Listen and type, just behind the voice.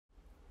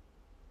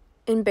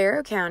In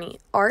Barrow County,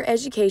 art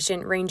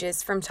education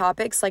ranges from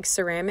topics like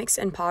ceramics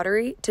and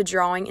pottery to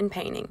drawing and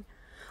painting.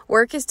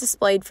 Work is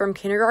displayed from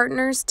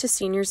kindergartners to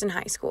seniors in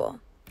high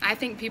school. I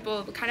think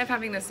people kind of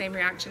having the same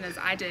reaction as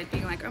I did,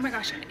 being like, oh my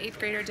gosh, an 8th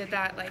grader did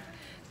that, like,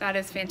 that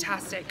is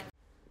fantastic.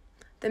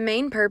 The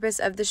main purpose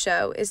of the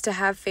show is to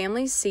have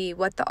families see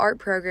what the art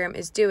program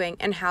is doing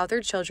and how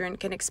their children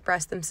can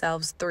express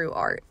themselves through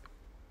art.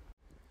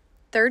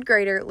 3rd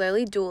grader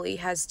Lily Dooley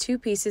has 2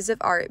 pieces of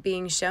art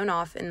being shown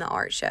off in the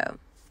art show.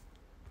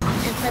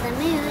 And for the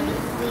moon,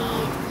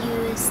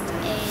 we used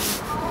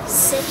a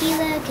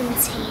circular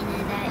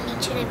container that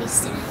each and every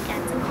student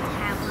got to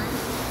have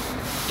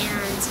one,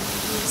 and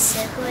we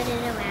circled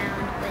it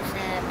around with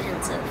a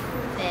pencil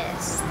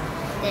first,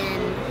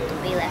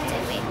 then we left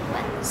it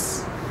where it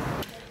was.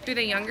 For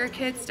the younger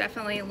kids,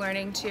 definitely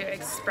learning to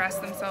express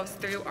themselves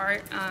through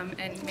art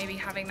and maybe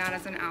having that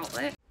as an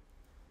outlet.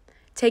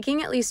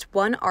 Taking at least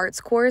one arts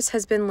course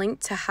has been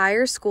linked to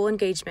higher school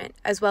engagement,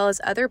 as well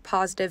as other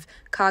positive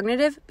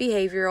cognitive,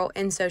 behavioral,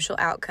 and social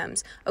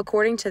outcomes,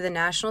 according to the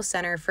National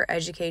Center for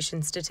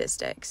Education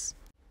Statistics.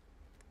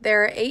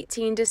 There are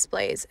 18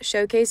 displays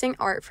showcasing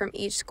art from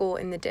each school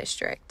in the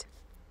district.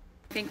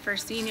 I think for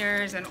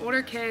seniors and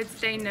older kids,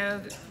 they know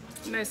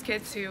most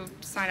kids who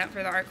sign up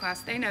for the art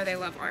class, they know they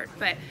love art,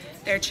 but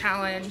they're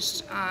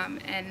challenged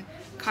and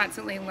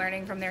constantly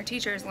learning from their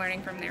teachers,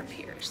 learning from their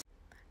peers.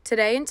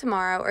 Today and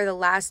tomorrow are the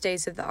last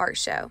days of the art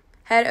show.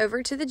 Head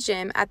over to the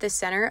gym at the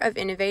Center of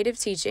Innovative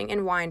Teaching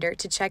in Winder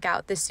to check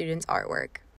out the students' artwork.